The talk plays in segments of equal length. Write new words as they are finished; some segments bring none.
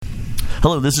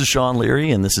Hello, this is Sean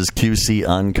Leary, and this is QC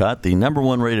Uncut, the number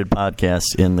one rated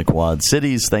podcast in the Quad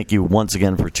Cities. Thank you once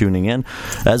again for tuning in.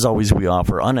 As always, we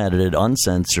offer unedited,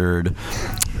 uncensored,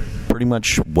 pretty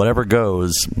much whatever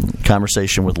goes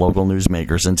conversation with local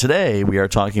newsmakers. And today we are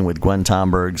talking with Gwen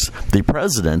Tombergs, the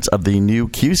president of the new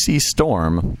QC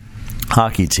Storm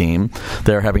hockey team.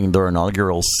 They're having their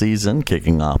inaugural season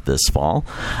kicking off this fall,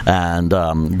 and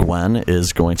Gwen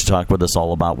is going to talk with us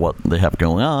all about what they have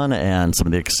going on and some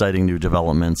of the exciting new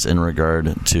developments in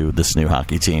regard to this new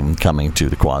hockey team coming to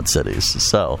the Quad Cities.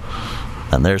 So,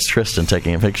 and there's Tristan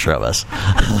taking a picture of us.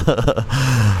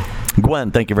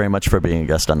 Gwen, thank you very much for being a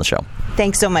guest on the show.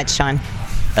 Thanks so much, Sean.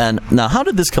 And now, how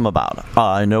did this come about?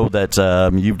 I know that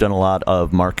you've done a lot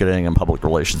of marketing and public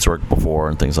relations work before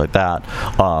and things like that.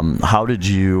 How did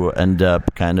you end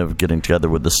up kind of getting together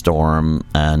with the Storm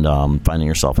and finding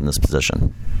yourself in this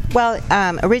position? Well,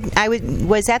 I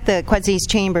was at the Quad Cities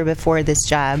Chamber before this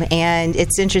job, and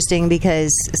it's interesting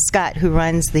because Scott, who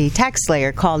runs the Tax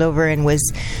Slayer, called over and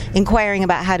was inquiring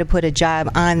about how to put a job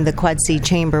on the Quad Cities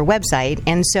Chamber website,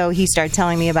 and so he started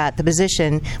telling me about the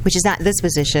position, which is not this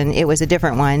position, it was a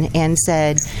different one, and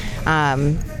said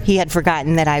he had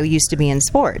forgotten that I used to be in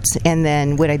sports, and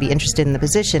then would I be interested in the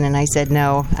position? And I said,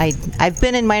 no, I've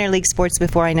been in minor league sports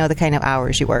before, I know the kind of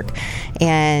hours you work.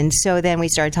 And so then we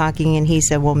started talking, and he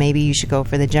said, well, maybe you should go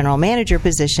for the general manager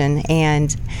position.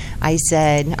 And I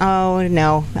said, oh,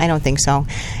 no, I don't think so.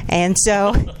 And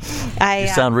so You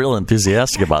sound real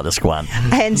enthusiastic about this, Gwen.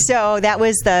 And so that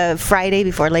was the Friday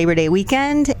before Labor Day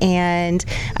weekend, and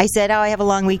I said, oh, I have a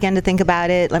long weekend to think about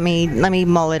it. Let me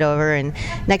mull it over. And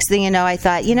next thing you know, I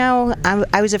thought,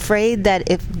 I was afraid that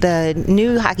if the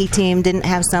new hockey team didn't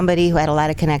have somebody who had a lot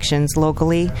of connections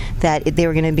locally, that they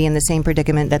were going to be in the same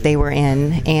predicament that they were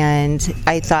in. And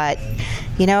I thought,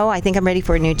 I think I'm ready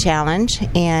for a new challenge,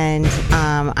 and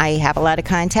I have a lot of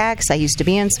contacts. I used to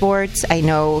be in sports. I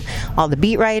know all the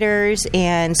beat writers,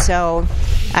 and so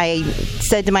I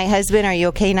said to my husband, are you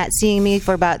okay not seeing me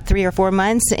for about 3 or 4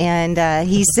 months? And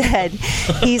he said,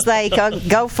 he's like, oh,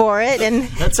 go for it. And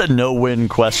that's a no-win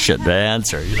question to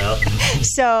answer,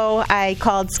 So I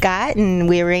called Scott, and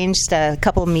we arranged a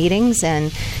couple meetings,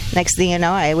 and next thing you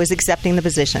know, I was accepting the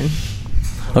position.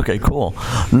 Okay, cool.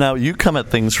 Now, you come at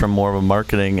things from more of a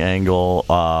marketing angle.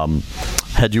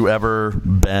 Had you ever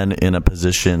been in a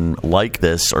position like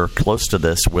this or close to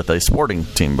this with a sporting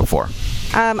team before?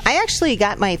 I actually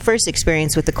got my first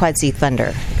experience with the Quad Cities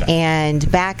Thunder. Okay.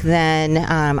 And back then,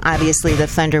 obviously, the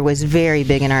Thunder was very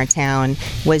big in our town,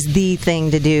 was the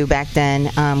thing to do back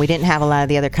then. We didn't have a lot of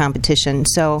the other competition.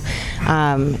 So,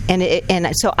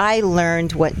 so I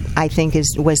learned what I think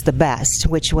was the best,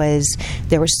 which was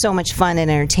there was so much fun and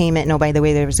entertainment. And, oh, by the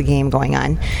way, there was a game going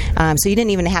on. So you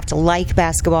didn't even have to like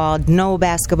basketball, know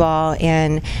basketball.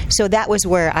 And so that was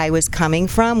where I was coming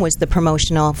from, was the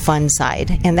promotional fun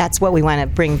side. And that's what we want to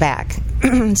bring back.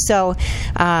 So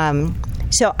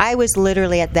I was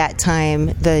literally at that time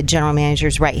the general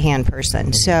manager's right-hand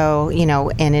person. So,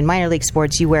 and in minor league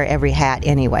sports, you wear every hat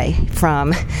anyway,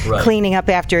 from cleaning up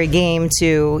after a game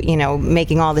to,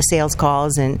 making all the sales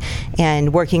calls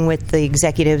and working with the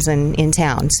executives in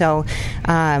town. So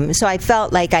I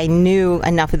felt like I knew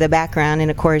enough of the background. And,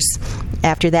 of course,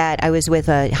 after that, I was with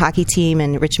a hockey team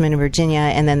in Richmond, Virginia,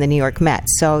 and then the New York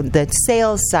Mets. So the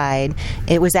sales side,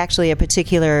 it was actually a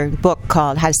particular book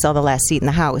called How to Sell the Last Seat in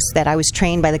the House that I was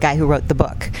trained by the guy who wrote the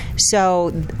book. So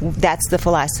that's the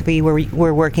philosophy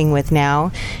we're working with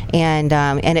now, and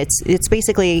it's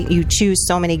basically you choose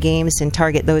so many games and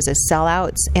target those as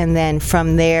sellouts, and then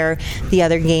from there the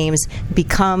other games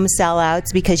become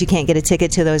sellouts because you can't get a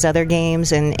ticket to those other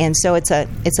games, and so it's the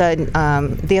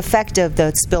effect of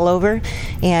the spillover,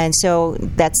 and so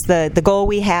that's the goal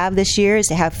we have this year is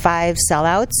to have 5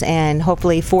 sellouts and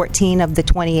hopefully 14 of the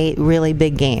 28 really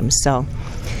big games. So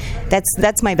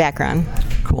that's my background.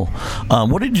 Cool.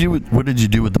 What did you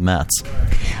do with the Mets?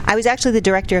 I was actually the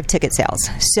director of ticket sales.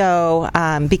 So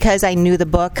because I knew the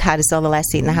book, How to Sell the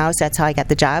Last Seat in the House, that's how I got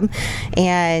the job.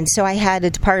 And so I had a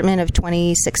department of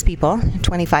 25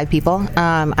 people.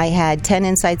 I had 10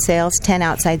 inside sales, 10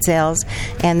 outside sales,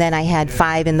 and then I had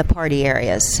 5 in the party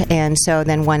areas. And so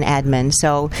then 1 admin.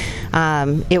 So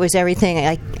it was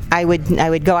everything. I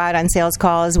would go out on sales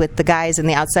calls with the guys in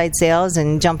the outside sales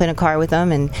and jump in a car with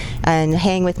them and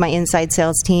hang with my inside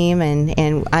sales team,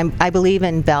 and I believe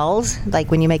in bells.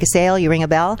 Like when you make a sale, you ring a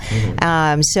bell.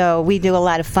 So we do a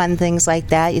lot of fun things like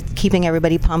that, keeping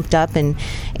everybody pumped up. And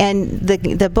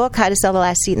the book, How to Sell the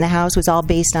Last Seat in the House, was all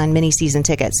based on mini season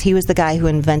tickets. He was the guy who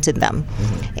invented them.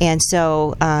 And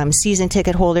so season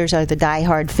ticket holders are the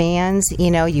diehard fans.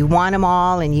 You want them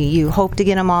all, and you hope to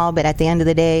get them all, but at the end of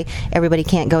the day, everybody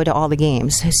can't go to all the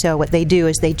games. So what they do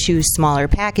is they choose smaller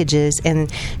packages,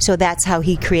 and so that's how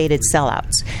he created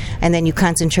sellouts. And then you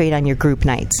concentrate on your group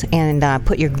nights and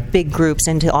put your big groups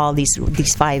into all these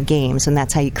 5 games, and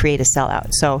that's how you create a sellout.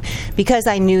 So because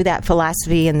I knew that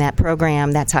philosophy and that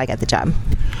program, that's how I got the job.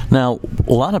 Now,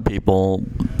 a lot of people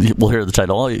will hear the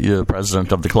title, you're the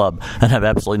president of the club, and have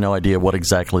absolutely no idea what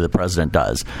exactly the president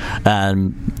does.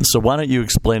 And so why don't you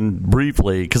explain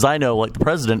briefly, because I know the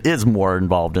president is more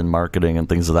involved in marketing and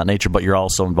things of that nature, but you're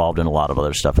also involved in a lot of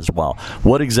other stuff as well.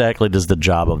 What exactly does the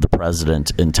job of the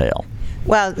president entail?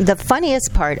 Well, the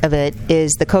funniest part of it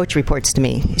is the coach reports to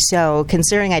me. So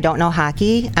considering I don't know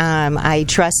hockey, I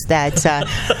trust that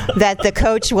that the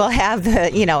coach will have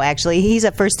actually he's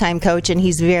a first-time coach, and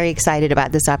he's very excited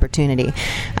about this opportunity.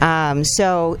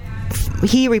 So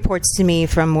he reports to me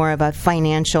from more of a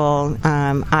financial,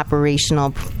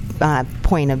 operational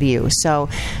point of view. So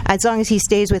as long as he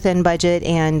stays within budget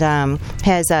and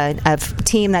has a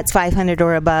team that's 500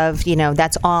 or above,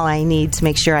 that's all I need to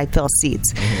make sure I fill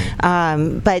seats.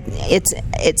 But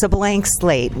it's a blank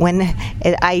slate. When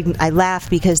I laugh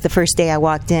because the first day I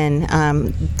walked in,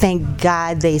 thank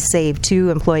God they saved 2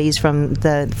 employees from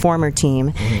the former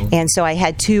team, and so I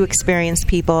had 2 experienced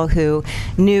people who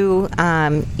knew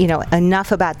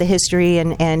enough about the history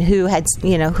and who had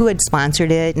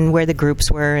sponsored it and where the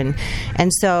groups were,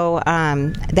 and so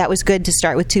that was good to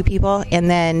start with 2 people, and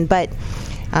then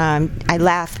I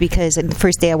laughed because the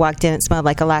first day I walked in, it smelled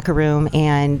like a locker room,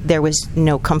 and there was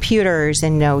no computers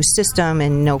and no system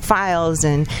and no files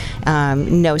and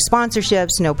no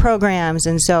sponsorships, no programs.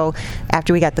 And so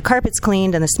after we got the carpets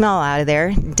cleaned and the smell out of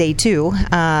there, day 2,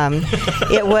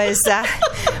 it was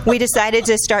we decided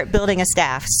to start building a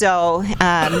staff. So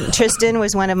Tristan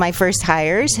was one of my first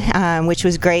hires, which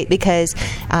was great because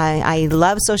I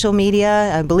love social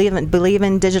media, I believe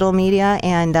in digital media,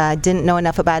 and didn't know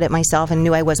enough about it myself and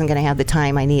knew I wasn't going to have the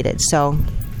time I needed. So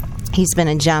he's been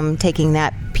a gem taking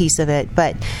that piece of it.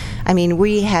 But I mean,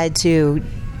 we had to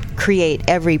create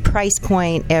every price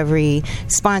point, every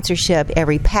sponsorship,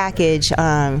 every package.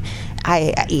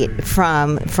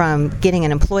 From getting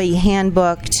an employee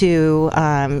handbook to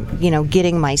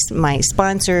getting my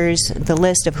sponsors, the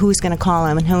list of who's going to call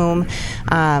on whom.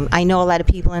 I know a lot of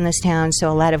people in this town, so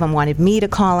a lot of them wanted me to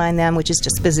call on them, which is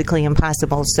just physically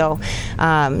impossible. So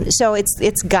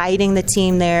it's guiding the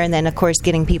team there, and then of course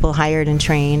getting people hired and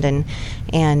trained, and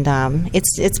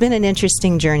it's been an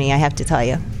interesting journey, I have to tell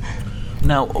you.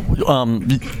 Now,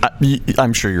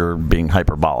 I'm sure you're being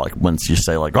hyperbolic once you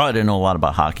say, I didn't know a lot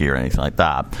about hockey or anything like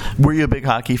that. Were you a big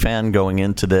hockey fan going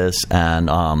into this?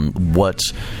 And what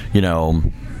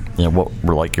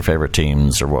were your favorite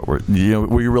teams, or what were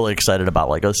you really excited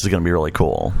about? This is going to be really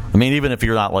cool. I mean, even if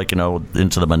you're not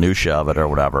into the minutia of it or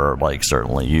whatever,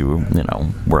 certainly you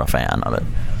were a fan of it.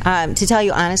 To tell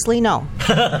you honestly, no.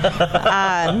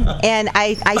 And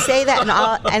I say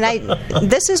that,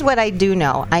 this is what I do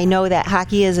know. I know that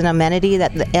hockey is an amenity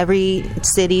that every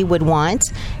city would want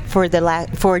for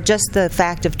just the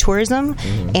fact of tourism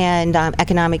and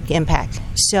economic impact.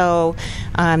 So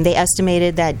they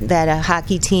estimated that a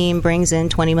hockey team brings in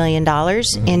 $20 million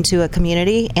into a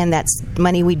community, and that's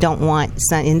money we don't want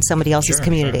in somebody else's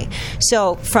community. Sure.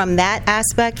 So from that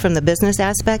aspect, from the business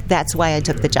aspect, that's why I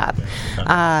took the job.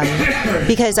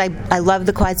 Because I love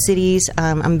the Quad Cities.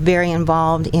 I'm very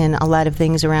involved in a lot of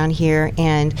things around here,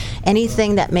 and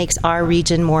anything that makes our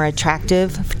region more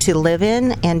attractive to live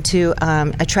in and to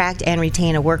attract and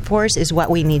retain a workforce is what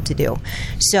we need to do.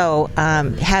 So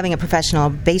having a professional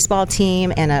baseball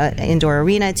team and an indoor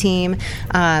arena team,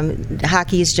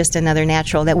 hockey is just another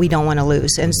natural that we don't want to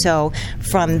lose. And so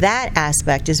from that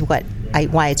aspect is why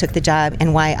I took the job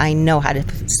and why I know how to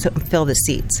fill the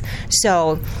seats.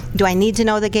 So do I need to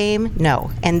know the game? No.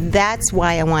 And that's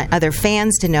why I want other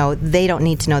fans to know they don't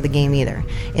need to know the game either.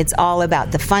 It's all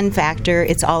about the fun factor.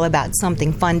 It's all about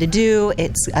something fun to do.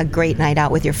 It's a great night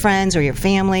out with your friends or your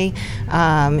family.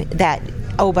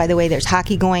 By the way, there's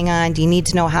hockey going on. Do you need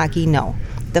to know hockey? No.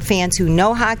 The fans who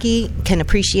know hockey can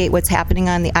appreciate what's happening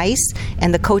on the ice,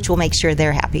 and the coach will make sure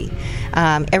they're happy.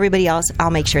 Everybody else,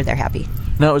 I'll make sure they're happy.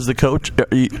 Now, as the coach,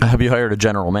 have you hired a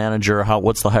general manager?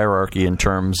 What's the hierarchy in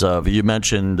terms of? You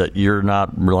mentioned that you're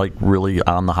not really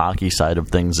on the hockey side of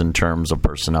things in terms of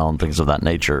personnel and things of that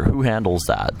nature. Who handles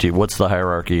that? What's the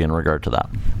hierarchy in regard to that?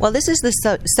 Well, this is the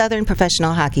Southern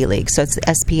Professional Hockey League, so it's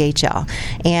SPHL,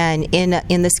 and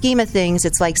in the scheme of things,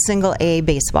 it's like single A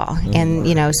baseball,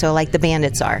 and so like the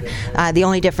Bandits are. The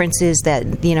only difference is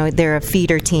that they're a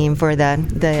feeder team for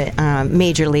the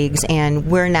major leagues, and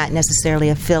we're not necessarily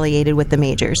affiliated with the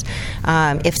majors.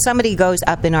 If somebody goes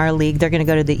up in our league, they're going to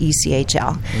go to the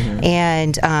ECHL,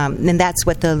 and that's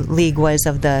what the league was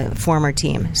of the former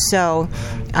team. So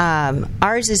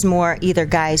ours is more either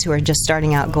guys who are just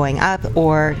starting out going up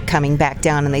or coming back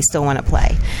down and they still want to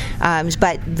play.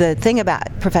 But the thing about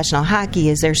professional hockey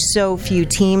is there's so few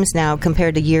teams now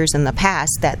compared to years in the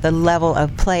past that the level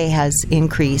of play has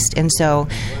increased. And so,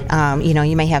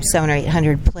 you may have 700 or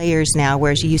 800 players now,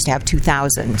 whereas you used to have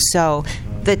 2,000. So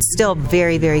that's still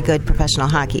very, very good professional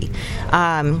hockey.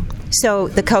 So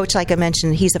the coach, like I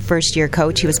mentioned, he's a first-year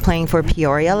coach. He was playing for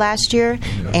Peoria last year,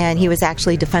 and he was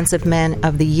actually Defensive Man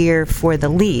of the Year for the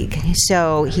league.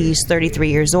 So he's 33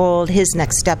 years old. His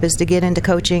next step is to get into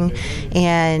coaching.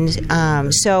 And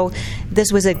so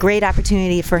this was a great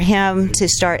opportunity for him to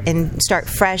start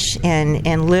fresh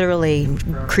and literally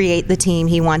create the team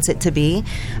he wants it to be.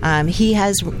 He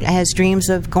has dreams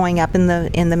of going up in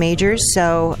the majors,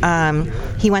 so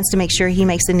he wants to make sure he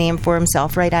makes a name for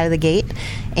himself right out of the gate.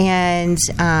 And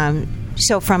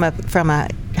so from a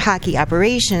hockey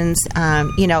operations,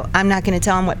 I'm not going to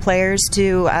tell them what players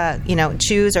to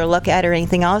choose or look at or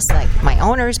anything else. Like my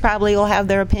owners probably will have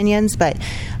their opinions, but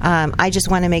I just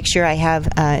want to make sure I have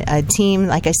a team,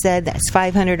 like I said, that's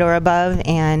 500 or above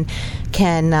and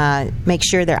can make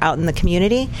sure they're out in the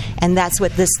community. And that's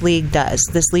what this league does.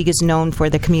 This league is known for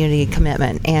the community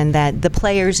commitment, and that the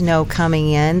players know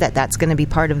coming in that that's going to be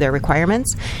part of their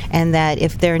requirements, and that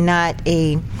if they're not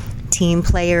a team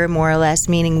player, more or less,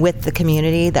 meaning with the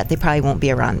community, that they probably won't be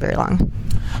around very long.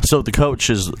 So the coach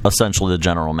is essentially the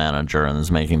general manager and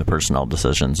is making the personnel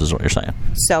decisions, is what you're saying?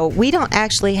 So we don't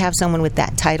actually have someone with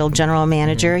that title, general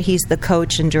manager. He's the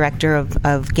coach and director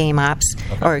of game ops,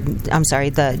 or I'm sorry,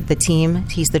 the team.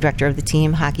 He's the director of the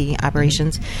team, hockey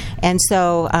operations. And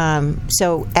so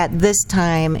at this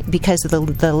time, because of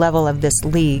the level of this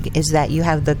league, is that you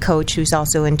have the coach who's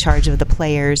also in charge of the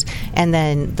players, and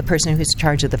then the person who's in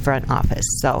charge of the front office.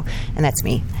 And that's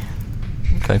me.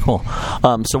 Okay, cool.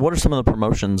 So what are some of the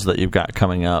promotions that you've got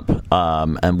coming up,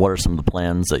 and what are some of the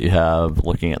plans that you have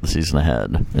looking at the season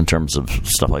ahead in terms of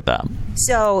stuff like that?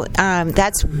 So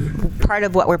that's part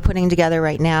of what we're putting together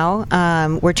right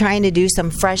now. We're trying to do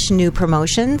some fresh new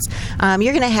promotions.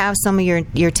 You're going to have some of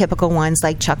your typical ones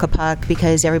like Chuck a Puck,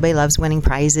 because everybody loves winning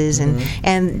prizes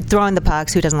and throwing the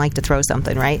pucks. Who doesn't like to throw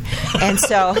something, right? And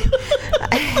so,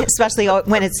 especially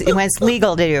when it's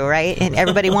legal to do, right? And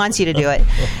everybody wants you to do it.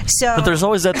 But there's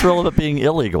always that thrill of it being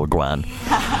illegal, Gwen.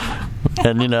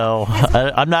 And,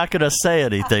 I'm not going to say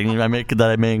anything that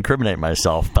I may incriminate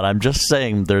myself, but I'm just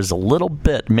saying there's a little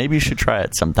bit. Maybe you should try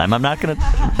it sometime. I'm not going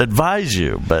to advise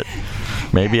you, but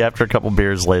maybe after a couple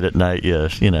beers late at night,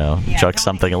 chuck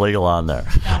something illegal on there.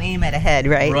 Don't aim at a head,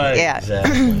 right? Right, yeah.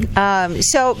 Exactly.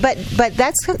 But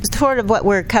that's sort of what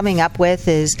we're coming up with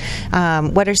is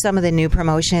what are some of the new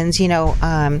promotions.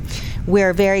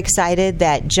 We're very excited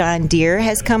that John Deere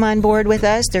has come on board with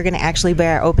us. They're going to actually be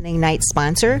our opening night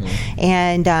sponsor.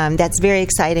 And that's very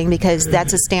exciting because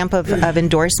that's a stamp of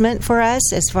endorsement for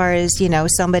us as far as,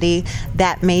 somebody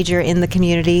that major in the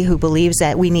community who believes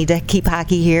that we need to keep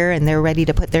hockey here and they're ready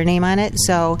to put their name on it.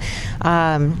 So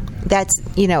that's,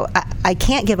 I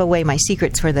can't give away my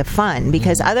secrets for the fun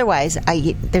because otherwise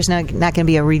there's not going to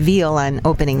be a reveal on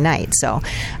opening night. So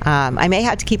I may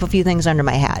have to keep a few things under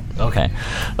my hat. Okay.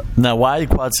 Now, why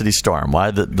Quad City Storm?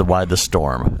 Why the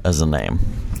Storm as a name?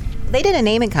 They did a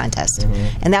naming contest,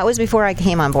 and that was before I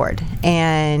came on board.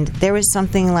 And there was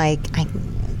something like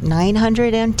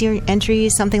 900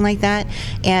 entries, something like that.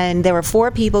 And there were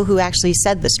 4 people who actually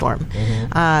said the Storm.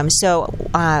 So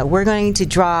we're going to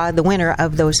draw the winner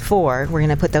of those 4. We're going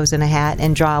to put those in a hat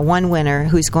and draw one winner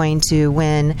who's going to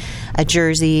win a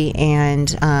jersey, and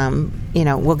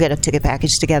we'll get a ticket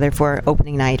package together for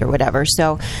opening night or whatever.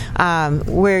 So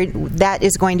that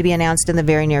is going to be announced in the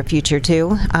very near future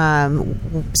too.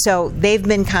 So they've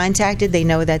been contacted. They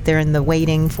know that they're in the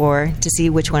waiting to see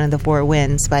which one of the 4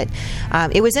 wins. But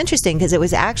it was was interesting because it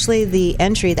was actually the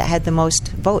entry that had the most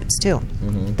votes too,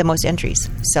 the most entries.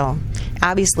 So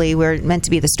obviously we're meant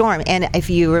to be the Storm. And if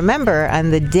you remember,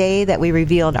 on the day that we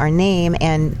revealed our name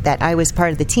and that I was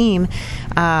part of the team,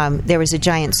 there was a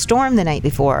giant storm the night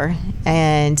before,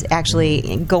 and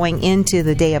actually going into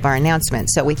the day of our announcement.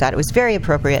 So we thought it was very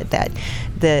appropriate that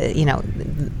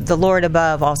the Lord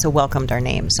above also welcomed our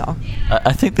name. So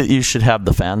I think that you should have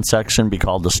the fan section be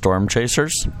called the Storm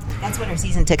Chasers. That's what our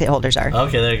season ticket holders are.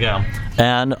 Okay, there you go.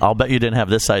 And I'll bet you didn't have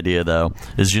this idea, though,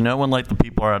 is when like the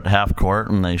people are at half court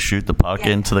and they shoot the puck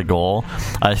into the goal,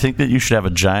 I think that you should have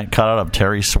a giant cutout of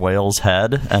Terry Swale's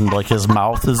head, and like his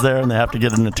mouth is there, and they have to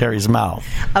get into Terry's mouth.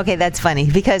 Okay, that's funny,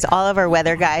 because all of our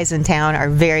weather guys in town are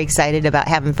very excited about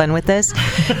having fun with this.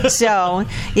 So,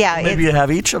 yeah. Maybe you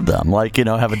have each of them,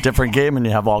 have a different game, and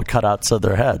you have all cutouts of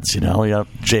their heads. You have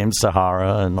James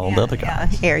Sahara and all the other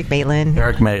guys. Eric Maitland.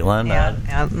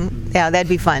 Yeah, that'd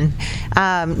be fun.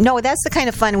 No, that's the kind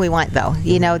of fun we want, though.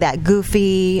 That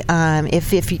goofy.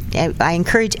 I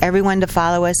encourage everyone to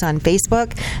follow us on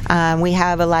Facebook. We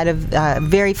have a lot of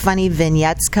very funny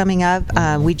vignettes coming up.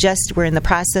 We're in the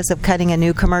process of cutting a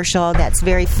new commercial that's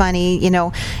very funny.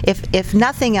 If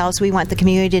nothing else, we want the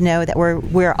community to know that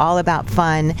we're all about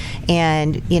fun,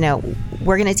 and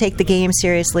we're going to take the game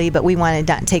seriously, but we want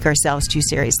to not take ourselves too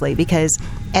seriously, because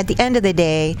at the end of the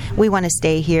day, we want to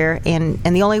stay here, and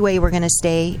the only way we're going to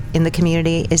stay in the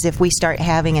community is if we start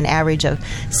having an average of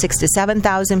 6,000 to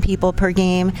 7,000 people per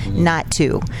game, not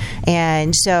 2.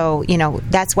 And so,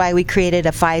 that's why we created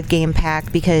a 5-game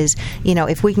pack, because,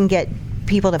 if we can get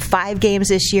people to 5 games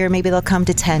this year, maybe they'll come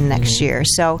to 10 next year.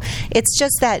 So it's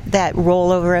just that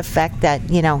rollover effect that,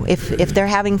 if they're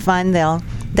having fun, they'll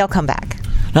come back.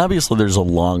 Obviously, there's a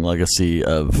long legacy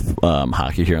of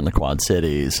hockey here in the Quad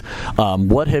Cities.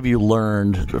 What have you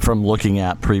learned from looking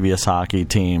at previous hockey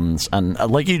teams? And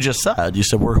like you said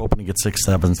we're hoping to get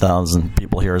 6,000 to 7,000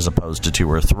 people here as opposed to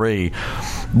 2 or 3.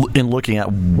 In looking at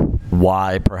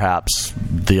why perhaps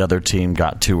the other team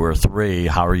got 2 or 3,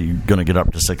 how are you going to get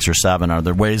up to 6 or 7? Are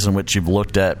there ways in which you've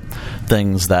looked at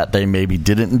things that they maybe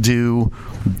didn't do?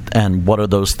 And what are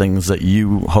those things that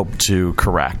you hope to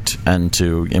correct and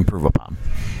to improve upon?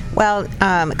 Well,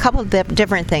 a couple of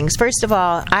different things. First of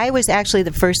all, I was actually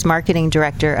the first marketing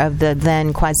director of the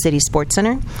then Quad City Sports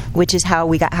Center, which is how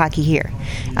we got hockey here.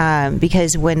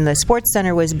 Because when the Sports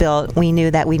Center was built, we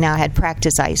knew that we now had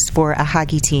practice ice for a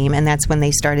hockey team, and that's when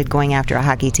they started going after a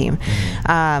hockey team.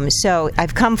 So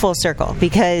I've come full circle,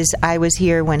 because I was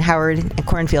here when Howard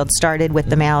Cornfield started with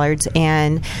the Mallards,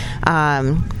 and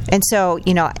so,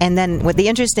 and then what the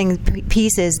interesting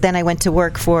piece is, then I went to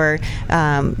work for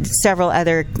several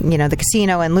other, the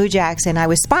casino and Lou Jacks, and I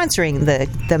was sponsoring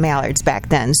the Mallards back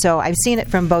then. So I've seen it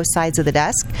from both sides of the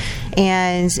desk,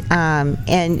 and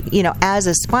as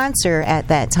a sponsor at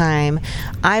that time,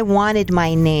 I wanted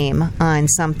my name on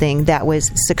something that was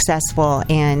successful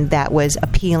and that was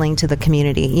appealing to the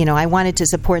community. I wanted to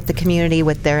support the community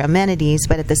with their amenities,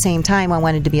 but at the same time, I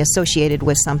wanted to be associated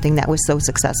with something that was so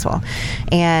successful.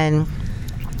 And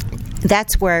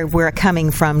that's where we're coming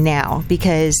from now,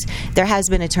 because there has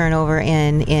been a turnover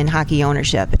in hockey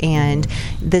ownership, and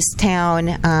this town,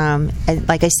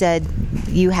 like I said,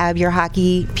 you have your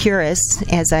hockey purists,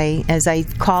 as I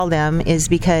call them, is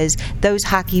because those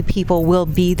hockey people will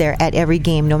be there at every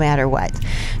game no matter what.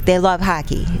 They love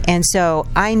hockey, and so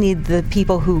I need the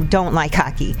people who don't like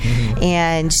hockey.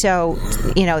 And so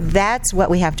that's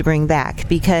what we have to bring back,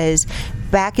 because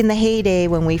back in the heyday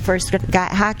when we first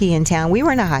got hockey in town, we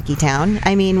weren't a hockey town.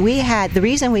 I mean, the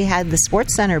reason we had the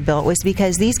Sports Center built was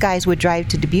because these guys would drive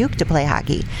to Dubuque to play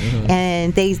hockey.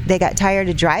 And they got tired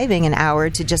of driving an hour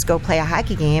to just go play a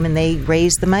hockey game, and they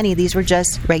raised the money. These were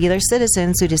just regular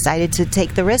citizens who decided to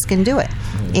take the risk and do it.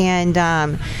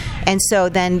 And so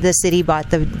then the city bought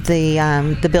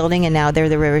the building, and now they're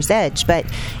the River's Edge. But,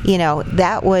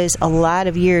 that was a lot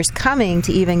of years coming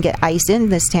to even get ice in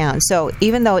this town. So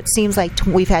even though it seems like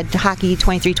we've had hockey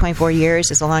 23, 24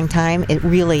 years is a long time, it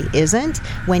really isn't.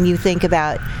 When you think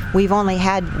about, we've only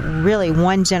had really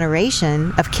one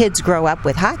generation of kids grow up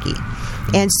with hockey.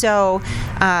 And so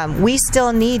we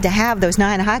still need to have those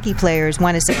non-hockey players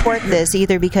want to support this,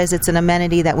 either because it's an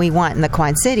amenity that we want in the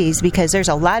Quad Cities, because there's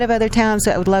a lot of other towns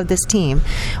that would love this team,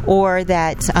 or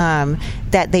that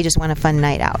they just want a fun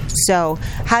night out. So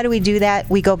how do we do that?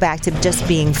 We go back to just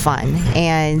being fun,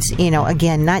 and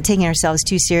again, not taking ourselves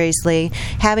too seriously,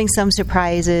 having some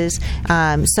surprises,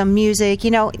 some music.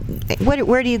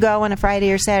 Where do you go on a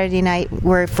Friday or Saturday night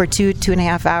where for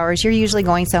 2.5 hours? You're usually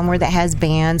going somewhere that has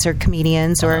bands or comedians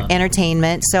or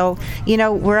entertainment. So,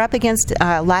 we're up against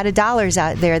a lot of dollars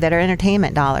out there that are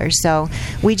entertainment dollars. So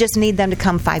we just need them to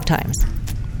come 5 times.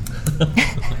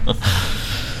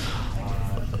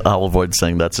 I'll avoid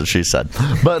saying that's what she said.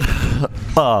 But,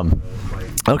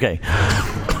 okay.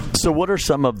 So what are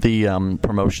some of the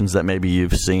promotions that maybe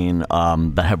you've seen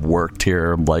that have worked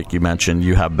here? Like you mentioned,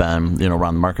 you have been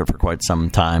around the market for quite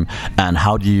some time. And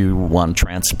how do you want to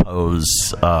transpose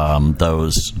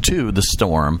those to the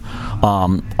Storm?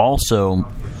 Also,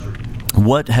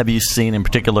 what have you seen in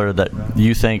particular that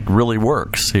you think really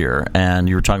works here? And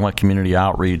you were talking about community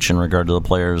outreach in regard to the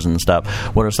players and stuff.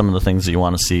 What are some of the things that you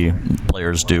want to see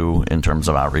players do in terms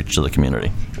of outreach to the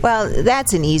community? Well,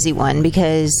 that's an easy one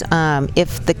because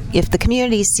if the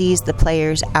community sees the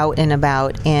players out and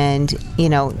about and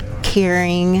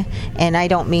caring, and I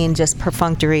don't mean just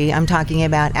perfunctory. I'm talking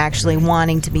about actually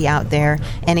wanting to be out there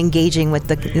and engaging with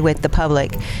the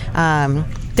public.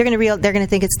 They're going to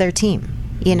think it's their team.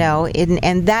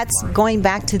 And that's going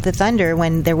back to the Thunder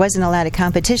when there wasn't a lot of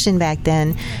competition back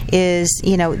then, is,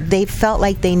 they felt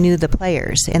like they knew the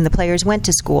players, and the players went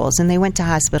to schools and they went to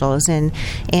hospitals, and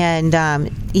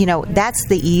that's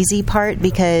the easy part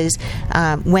because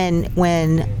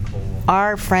when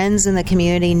our friends in the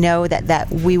community know that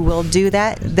we will do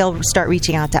that, they'll start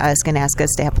reaching out to us and ask us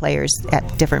to have players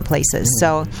at different places.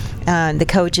 So the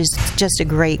coach is just a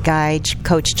great guy,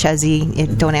 Coach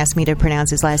Chezzy. Don't ask me to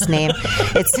pronounce his last name.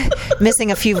 It's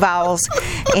missing a few vowels.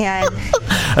 And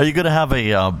are you going to have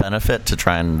a benefit to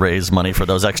try and raise money for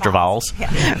those extra vowels?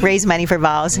 Yeah. Raise money for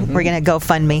vowels. Mm-hmm. We're going to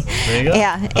GoFundMe. There you go.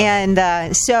 Yeah,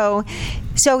 and so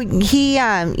he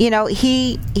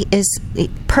is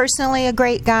personally a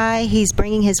great guy. He's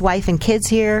bringing his wife and kids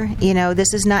here.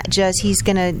 This is not just he's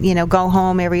going to, go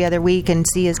home every other week and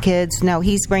see his kids. No,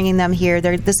 he's bringing them here.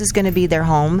 This is going to be their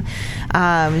home.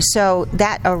 So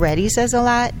that already says a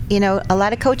lot. A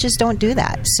lot of coaches don't do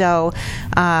that. So,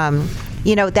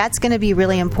 that's going to be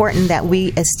really important that we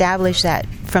establish that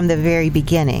from the very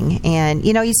beginning. And,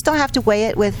 you still have to weigh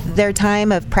it with their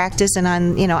time of practice and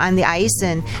on the ice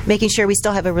and making sure we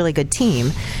still have a really good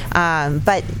team.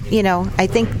 But, I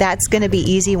think that's going to be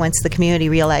easy once the community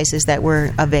realizes that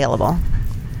we're available.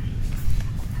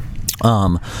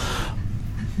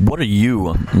 What are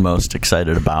you most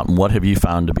excited about, and what have you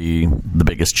found to be the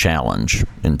biggest challenge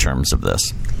in terms of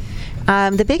this?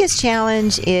 The biggest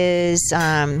challenge is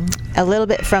a little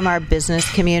bit from our business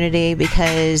community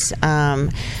because,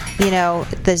 the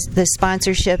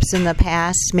sponsorships in the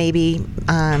past maybe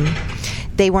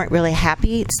they weren't really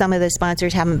happy. Some of the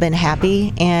sponsors haven't been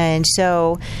happy, and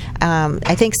so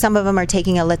I think some of them are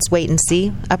taking a let's wait and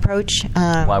see approach.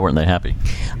 Why weren't they happy?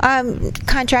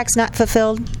 Contracts not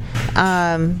fulfilled.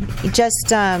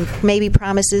 Just maybe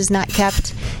promises not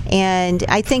kept, and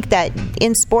I think that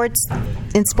in sports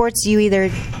you either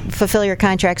fulfill your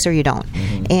contracts or you don't.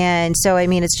 Mm-hmm. And so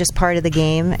it's just part of the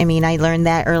game. I learned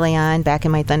that early on back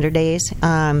in my Thunder days.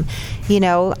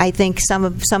 I think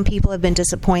some people have been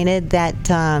disappointed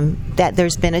that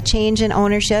there's been a change in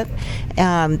ownership.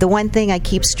 The one thing I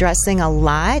keep stressing a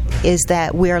lot is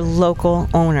that we're local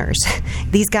owners.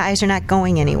 These guys are not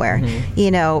going anywhere.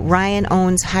 Mm-hmm. Ryan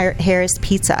owns Harris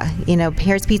Pizza.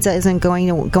 Harris Pizza isn't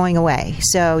going away.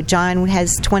 So John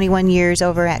has 21 years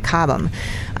over at Cobham.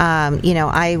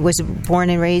 I was born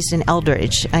and raised in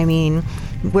Eldridge.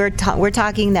 We're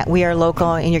talking that we are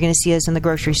local, and you're going to see us in the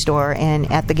grocery store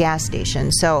and at the gas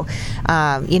station. So,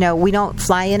 we don't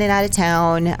fly in and out of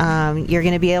town. You're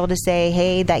going to be able to say,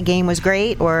 hey, that game was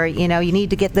great, or, you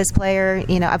need to get this player,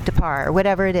 up to par, or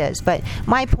whatever it is. But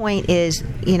my point is,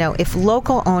 if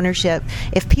local ownership,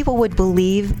 if people would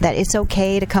believe that it's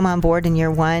okay to come on board in year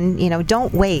one,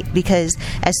 don't wait, because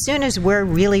as soon as we're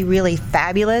really, really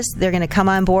fabulous, they're going to come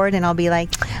on board, and I'll be like,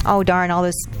 oh, darn, all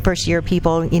those first year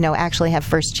people, actually have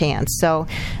first chance. So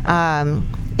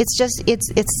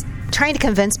it's trying to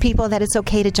convince people that it's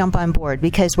okay to jump on board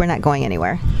because we're not going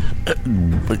anywhere.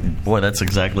 Boy, that's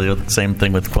exactly the same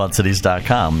thing with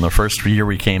QuadCities.com. The first year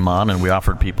we came on, and we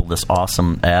offered people this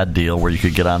awesome ad deal where you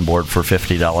could get on board for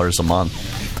 $50 a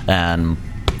month. And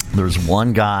there's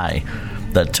one guy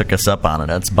that took us up on it.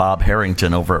 That's Bob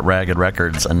Harrington over at Ragged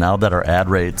Records. And now that our ad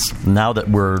rates, now that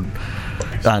we're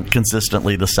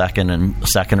consistently the second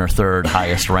or third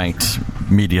highest ranked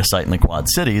media site in the Quad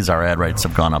Cities, our ad rates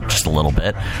have gone up just a little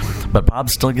bit. But Bob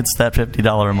still gets that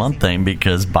 $50 a month thing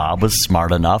because Bob was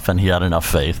smart enough and he had enough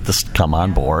faith to come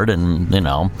on board. And,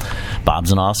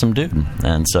 Bob's an awesome dude.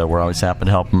 And so we're always happy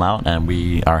to help him out. And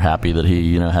we are happy that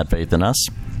he, had faith in us,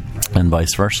 and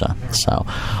vice versa. So,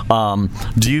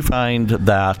 do you find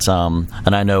that,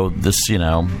 and I know this,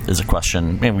 is a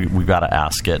question, we've got to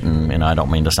ask it, and, I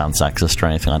don't mean to sound sexist or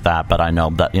anything like that, but I know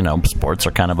that, sports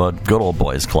are kind of a good old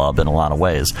boys club in a lot of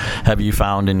ways. Have you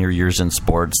found in your years in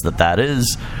sports that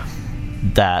is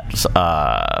that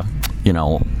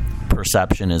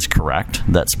perception is correct,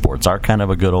 that sports are kind of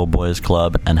a good old boys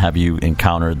club, and have you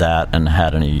encountered that and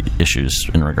had any issues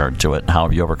in regard to it? How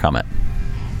have you overcome it?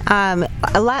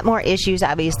 A lot more issues,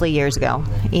 obviously, years ago,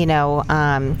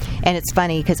 and it's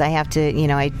funny because I have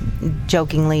to, I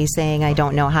jokingly saying I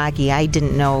don't know hockey. I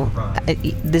didn't know.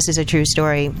 This is a true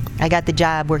story. I got the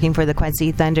job working for the Quad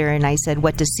City Thunder, and I said,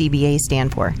 what does CBA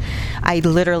stand for? I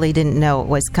literally didn't know it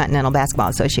was Continental Basketball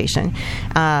Association.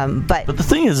 But the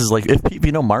thing is like, if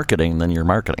you know marketing, then you're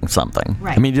marketing something.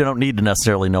 Right. I mean, you don't need to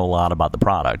necessarily know a lot about the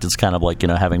product. It's kind of like,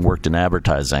 having worked in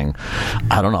advertising,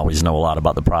 I don't always know a lot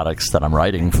about the products that I'm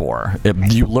writing for.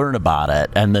 You learn about it,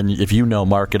 and then if you know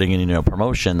marketing and you know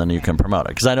promotion, then you can promote it.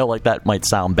 Because I know like that might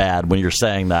sound bad when you're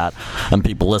saying that, and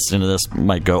people listening to this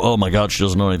might go, oh my God, she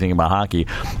doesn't know anything about hockey.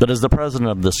 But as the president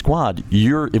of the squad,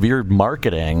 if you're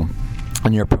marketing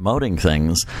and you're promoting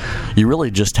things, you really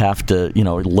just have to,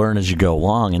 learn as you go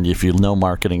along. And if you know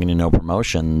marketing and you know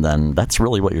promotion, then that's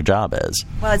really what your job is.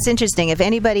 Well, it's interesting. If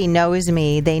anybody knows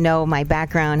me, they know my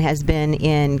background has been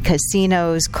in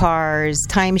casinos, cars,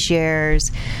 timeshares.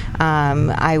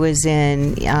 I was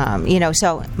in,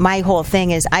 so my whole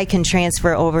thing is I can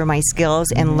transfer over my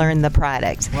skills and learn the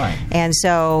product. Right. And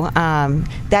so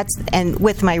and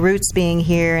with my roots being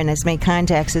here and as many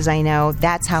contacts as I know,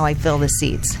 that's how I fill the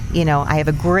seats. I have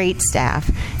a great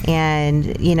staff, and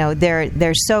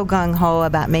they're so gung ho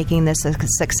about making this a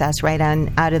success right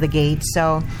on out of the gate.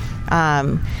 So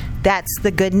that's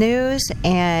the good news,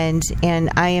 and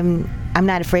I'm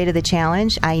not afraid of the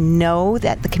challenge. I know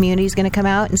that the community is going to come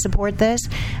out and support this.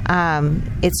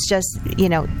 It's just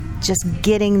just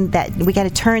getting that, we got to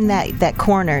turn that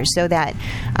corner so that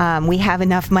we have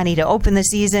enough money to open the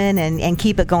season and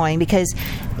keep it going, because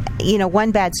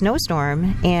one bad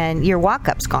snowstorm and your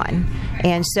walk-up's gone.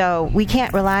 And so we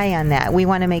can't rely on that. We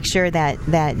want to make sure that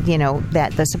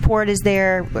the support is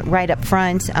there right up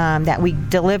front, that we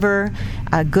deliver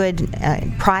a good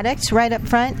product right up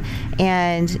front.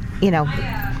 And,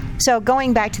 so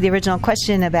going back to the original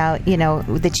question about,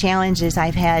 the challenges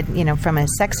I've had, from a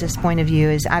sexist point of view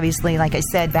is obviously, like I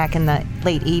said, back in the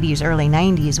late 80s, early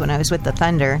 90s when I was with the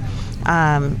Thunder,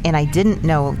 and I didn't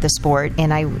know the sport,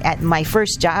 and my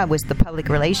first job was the public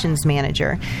relations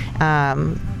manager.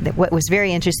 What was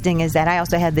very interesting is that I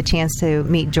also had the chance to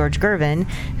meet George Gervin,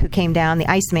 who came down, the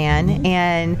Iceman,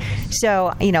 and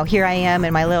so, here I am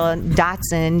in my little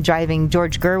Datsun driving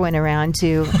George Gervin around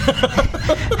to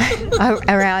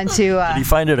Did you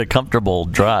find it a comfortable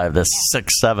drive, this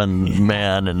 6'7"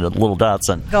 man in a little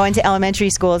Datsun? Going to elementary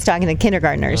schools, talking to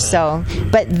kindergartners. So,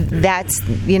 but that's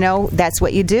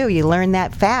what you do. You learn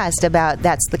that fast about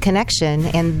that's the connection,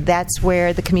 and that's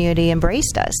where the community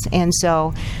embraced us. And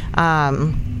so,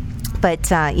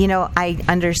 I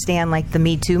understand like the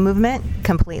Me Too movement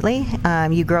completely.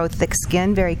 You grow thick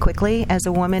skin very quickly as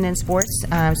a woman in sports,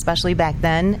 especially back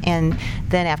then. And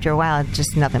then after a while,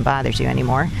 just nothing bothers you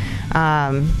anymore.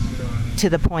 To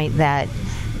the point that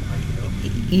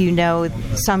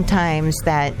sometimes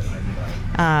that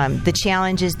the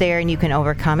challenge is there and you can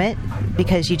overcome it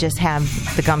because you just have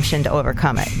the gumption to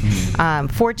overcome it.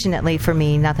 Fortunately for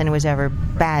me, nothing was ever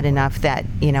bad enough that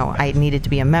I needed to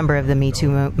be a member of the Me Too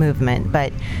movement,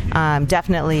 but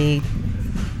definitely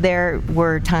there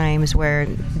were times where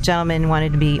gentlemen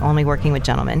wanted to be only working with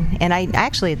gentlemen. And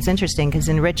it's interesting because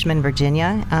in Richmond,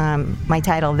 Virginia, my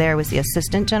title there was the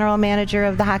assistant general manager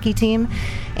of the hockey team,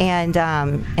 and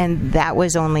that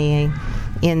was only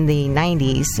in the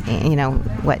 90s,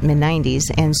 mid-90s.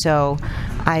 And so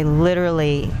I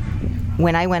literally,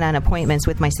 when I went on appointments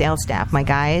with my sales staff, my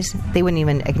guys, they wouldn't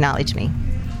even acknowledge me.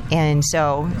 And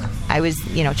so I was,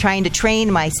 trying to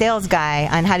train my sales guy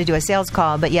on how to do a sales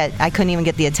call, but yet I couldn't even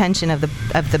get the attention of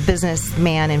the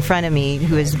businessman in front of me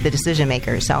who is the decision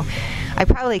maker. So I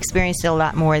probably experienced it a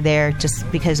lot more there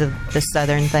just because of the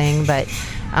Southern thing. But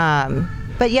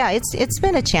yeah, it's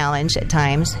been a challenge at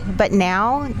times. But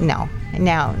now, no.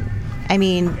 Now, I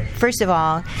mean, first of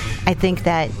all, I think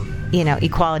that,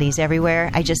 equality is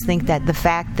everywhere. I just think that the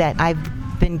fact that I've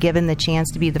been given the chance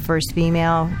to be the first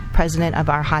female president of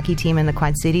our hockey team in the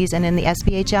Quad Cities and in the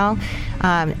SPHL,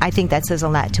 I think that says a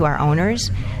lot to our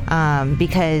owners,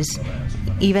 because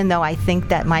even though I think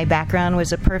that my background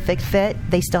was a perfect fit,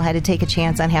 they still had to take a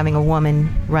chance on having a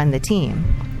woman run the team.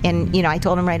 And, I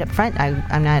told them right up front,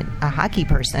 I'm not a hockey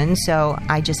person, so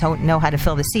I just don't know how to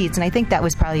fill the seats. And I think that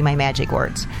was probably my magic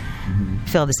words,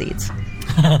 fill the seats.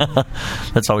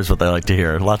 That's always what they like to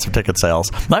hear. Lots of ticket sales.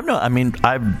 I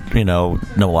know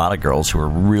a lot of girls who are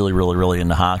really, really, really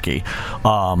into hockey.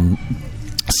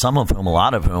 a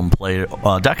lot of whom play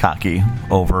deck hockey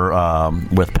over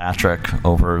with Patrick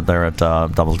over there at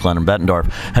Devils Glen and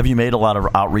Bettendorf. Have you made a lot of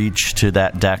outreach to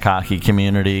that deck hockey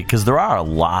community? Because there are a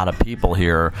lot of people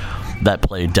here that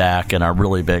play deck and are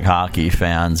really big hockey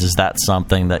fans. Is that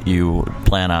something that you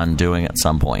plan on doing at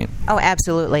some point? Oh,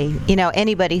 absolutely.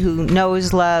 Anybody who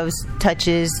knows, loves,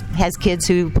 touches, has kids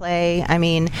who play. I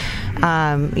mean,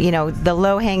 the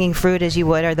low-hanging fruit, as you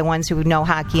would, are the ones who know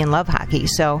hockey and love hockey.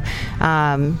 So,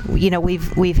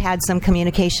 we've had some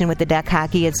communication with the deck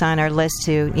hockey. It's on our list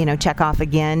to, check off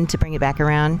again to bring it back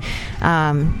around.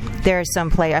 There are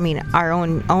some our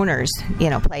own owners,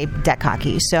 play deck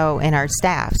hockey. So, and our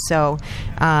staff. So,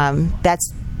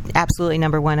 that's absolutely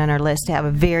number one on our list, to have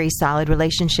a very solid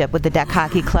relationship with the deck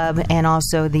hockey club and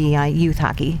also the youth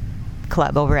hockey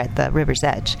club over at the River's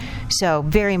Edge. So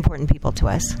very important people to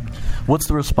us. What's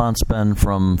the response been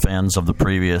from fans of the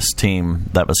previous team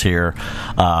that was here?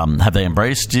 Have they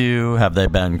embraced you? Have they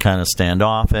been kind of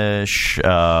standoffish?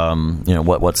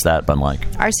 What's that been like?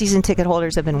 Our season ticket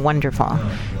holders have been wonderful.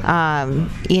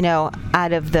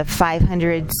 Out of the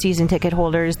 500 season ticket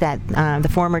holders that the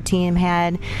former team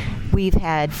had, we've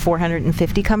had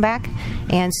 450 come back,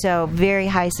 and so very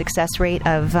high success rate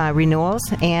of renewals.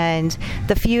 And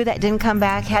the few that didn't come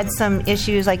back had some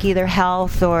issues like either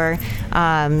health or,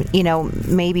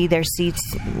 maybe their seats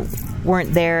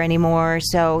weren't there anymore.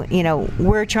 So,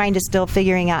 we're trying to still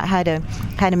figuring out how to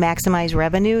maximize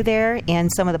revenue there,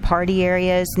 and some of the party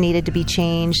areas needed to be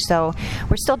changed. So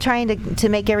we're still trying to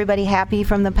make everybody happy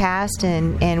from the past,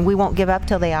 and we won't give up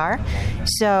till they are.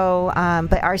 So,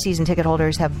 but our season ticket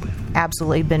holders have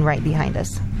absolutely been right behind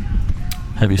us.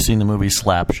 Have you seen the movie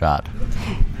Slapshot?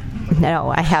 No,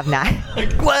 I have not.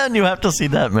 Glenn, you have to see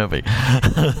that movie.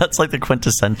 That's like the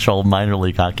quintessential minor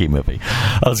league hockey movie.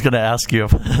 I was going to ask you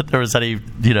if there was any,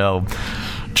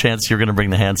 chance you're going to bring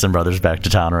the Hanson brothers back to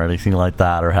town or anything like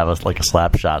that, or have a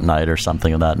Slapshot night or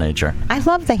something of that nature. I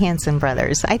love the Hanson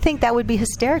brothers. I think that would be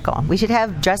hysterical. We should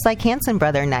have Dress Like Hanson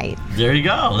Brother night. There you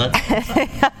go.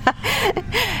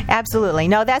 Absolutely.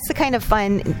 No, that's the kind of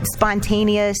fun,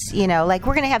 spontaneous, we're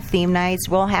going to have theme nights.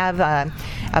 We'll have a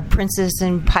princess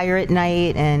and pirate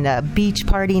night and a beach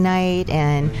party night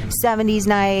and 70s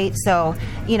night. So,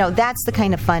 that's the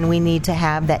kind of fun we need to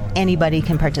have that anybody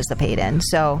can participate in.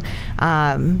 So,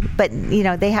 but,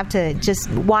 they have to just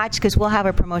watch, because we'll have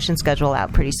a promotion schedule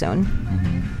out pretty soon.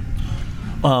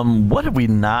 Mm-hmm. What have we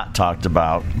not talked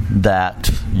about that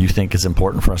you think is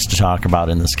important for us to talk about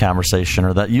in this conversation,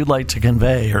 or that you'd like to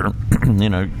convey, or,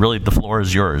 really the floor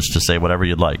is yours to say whatever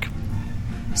you'd like.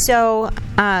 So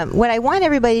what I want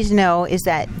everybody to know is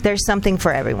that there's something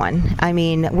for everyone. I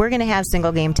mean, we're going to have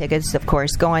single game tickets, of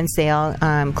course, go on sale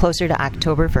closer to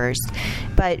October 1st.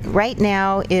 But right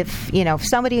now, if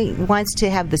somebody wants to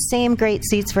have the same great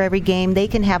seats for every game, they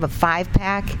can have a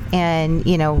 5-pack and,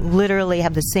 literally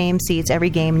have the same seats every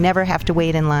game, never have to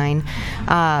wait in line.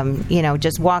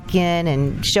 Just walk in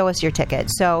and show us your ticket.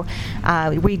 So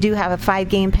we do have a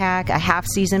 5-game pack, a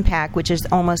half-season pack, which is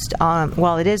almost,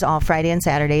 it is all Friday and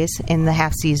Saturdays in the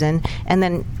half season, and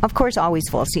then of course always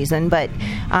full season. But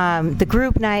the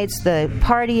group nights, the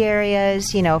party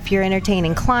areas, if you're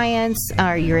entertaining clients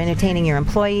or you're entertaining your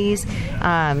employees,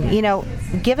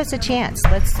 give us a chance.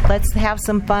 Let's have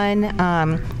some fun.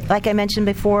 Like I mentioned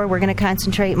before, we're going to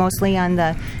concentrate mostly on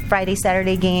the Friday,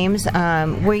 Saturday games.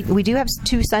 We do have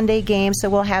 2 Sunday games,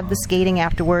 so we'll have the skating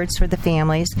afterwards for the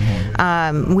families.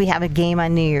 We have a game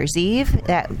on New Year's Eve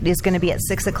that is going to be at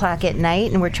 6 o'clock at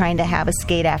night, and we're trying to have a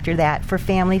skate after that for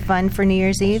family fun for New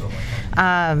Year's Eve.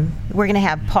 We're going to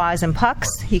have Paws and Pucks.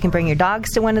 You can bring your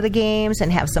dogs to one of the games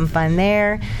and have some fun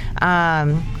there.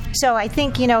 So I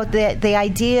think, the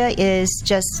idea is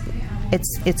just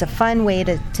it's a fun way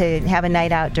to have a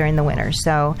night out during the winter.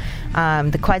 So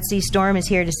the Quad City Storm is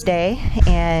here to stay,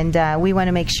 and we want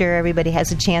to make sure everybody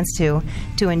has a chance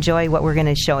to enjoy what we're going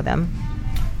to show them.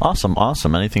 Awesome.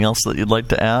 Anything else that you'd like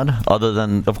to add? Other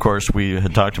than, of course, we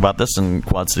had talked about this, and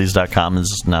QuadCities.com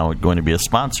is now going to be a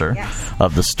sponsor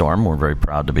of the Storm. We're very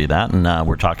proud to be that. And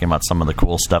we're talking about some of the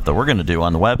cool stuff that we're going to do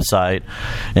on the website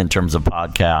in terms of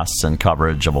podcasts and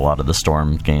coverage of a lot of the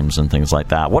Storm games and things like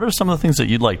that. What are some of the things that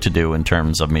you'd like to do in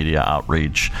terms of media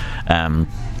outreach?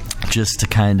 Just to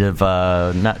kind of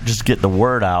not just get the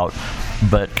word out,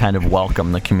 but kind of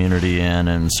welcome the community in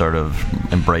and sort of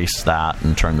embrace that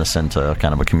and turn this into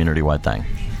kind of a community-wide thing?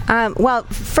 Well,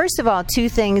 first of all, 2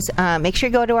 things. Make sure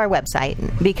you go to our website,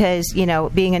 because,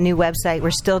 being a new website,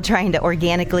 we're still trying to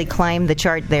organically climb the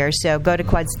chart there. So go to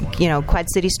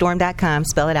QuadCityStorm.com,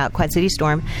 spell it out, Quad City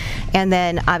Storm. And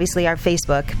then, obviously, our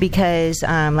Facebook, because,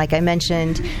 like I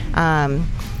mentioned,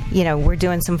 we're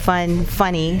doing some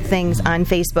funny things on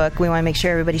Facebook. We want to make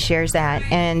sure everybody shares that.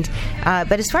 And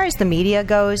but as far as the media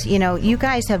goes, you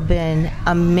guys have been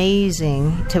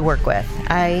amazing to work with.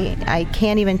 I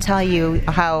can't even tell you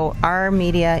how our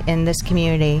media in this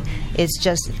community is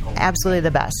just absolutely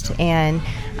the best. And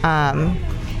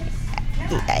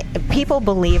people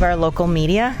believe our local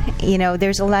media.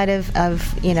 There's a lot of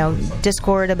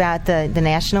discord about the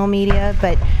national media,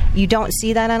 but you don't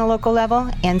see that on a local level.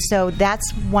 And so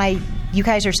that's why you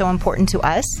guys are so important to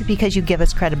us, because you give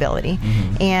us credibility.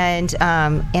 And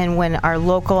when our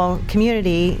local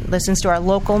community listens to our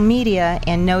local media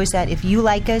and knows that if you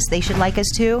like us, they should like us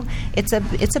too, it's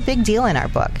a big deal in our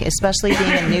book, especially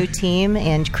being a new team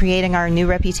and creating our new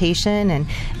reputation and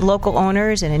local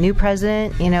owners and a new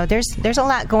president. There's a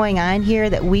lot going on here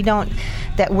that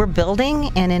we're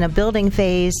building, and in a building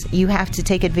phase, you have to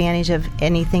take advantage of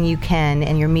anything you can,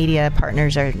 and your media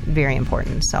partners are very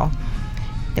important. So.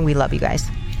 And we love you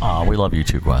guys. We love you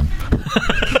too, Gwen.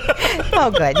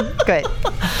 Oh, good.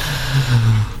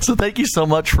 So thank you so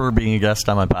much for being a guest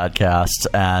on my podcast,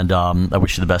 and I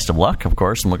wish you the best of luck, of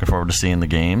course. I'm looking forward to seeing the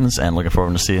games and looking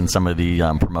forward to seeing some of the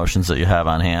promotions that you have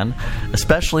on hand,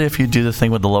 especially if you do the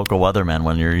thing with the local weathermen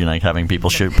when you're having people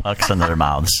shoot pucks into their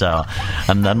mouths. So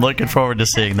I'm looking forward to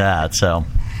seeing that. So.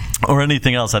 Or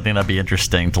anything else. I think that'd be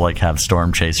interesting to have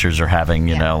storm chasers or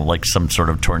having, some sort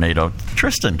of tornado.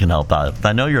 Tristan can help out.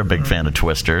 I know you're a big fan of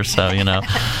Twister, so,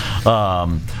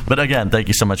 But again, thank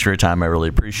you so much for your time. I really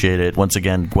appreciate it. Once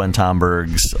again, Gwen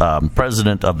Tomberg's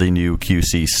president of the new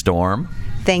QC Storm.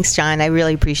 Thanks, John. I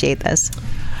really appreciate this.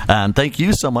 And thank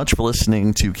you so much for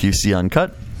listening to QC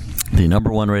Uncut, the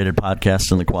 #1 rated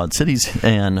podcast in the Quad Cities,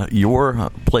 and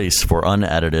your place for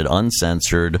unedited,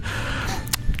 uncensored,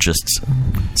 just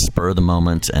spur of the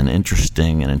moment and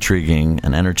interesting and intriguing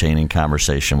and entertaining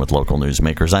conversation with local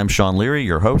newsmakers. I'm Sean Leary,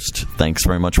 your host. Thanks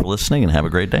very much for listening, and have a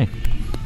great day.